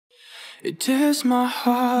It tears my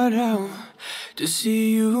heart out to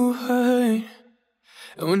see you hurt.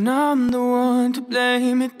 And when I'm the one to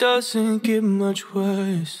blame, it doesn't get much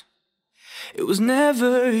worse. It was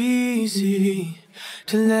never easy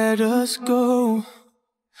to let us go.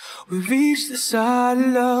 We reached the side of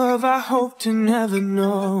love I hope to never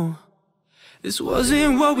know. This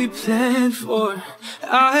wasn't what we planned for.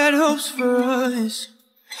 I had hopes for us,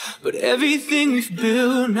 but everything we've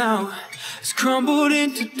built now has crumbled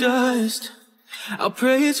into dust. I'll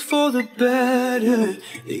pray it's for the better, that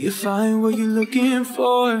you find what you're looking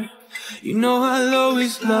for. You know I'll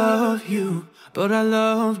always love you, but I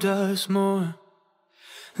loved us more.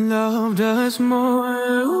 Loved us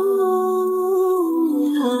more. Ooh,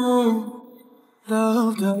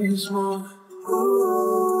 loved us more.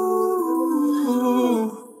 Ooh.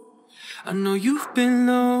 I know you've been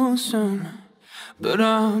lonesome, but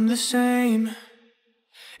I'm the same.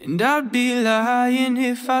 And I'd be lying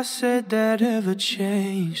if I said that ever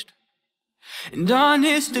changed. And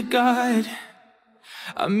honest to God,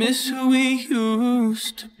 I miss who we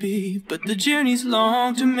used to be, but the journey's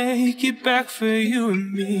long to make it back for you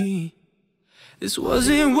and me. This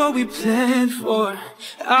wasn't what we planned for.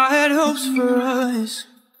 I had hopes for us,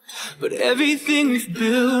 but everything we've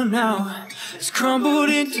built now has crumbled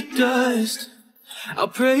into dust. I'll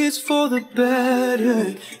pray it's for the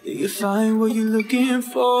better, that you find what you're looking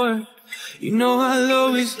for. You know I'll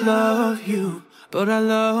always love you, but I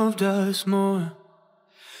loved us more.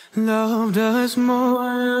 Loved us more.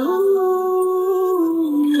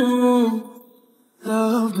 Ooh,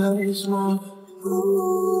 loved us more. Ooh,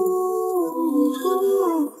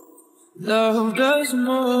 loved us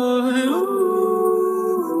more. Ooh,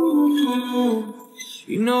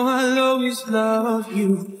 you know I'll always love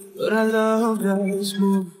you, but I loved us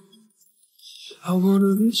more. I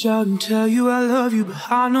wanna reach out and tell you I love you,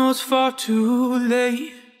 but I know it's far too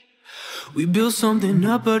late. We built something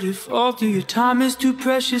up, but it faltered. Your time is too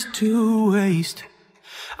precious to waste.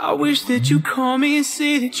 I wish that you call me and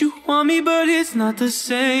say that you want me, but it's not the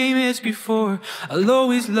same as before. I'll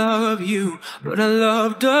always love you, but I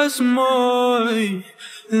loved us more.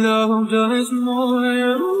 Loved us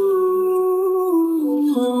more.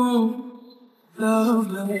 Ooh,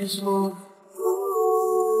 loved us more. Ooh,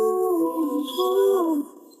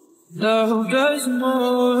 loved us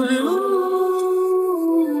more. Ooh,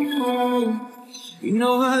 you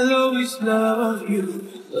know I'll always love you,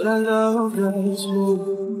 but I loved us more.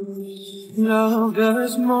 Loved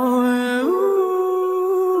us more.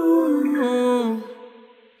 Ooh,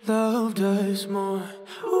 loved us more.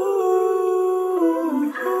 Ooh.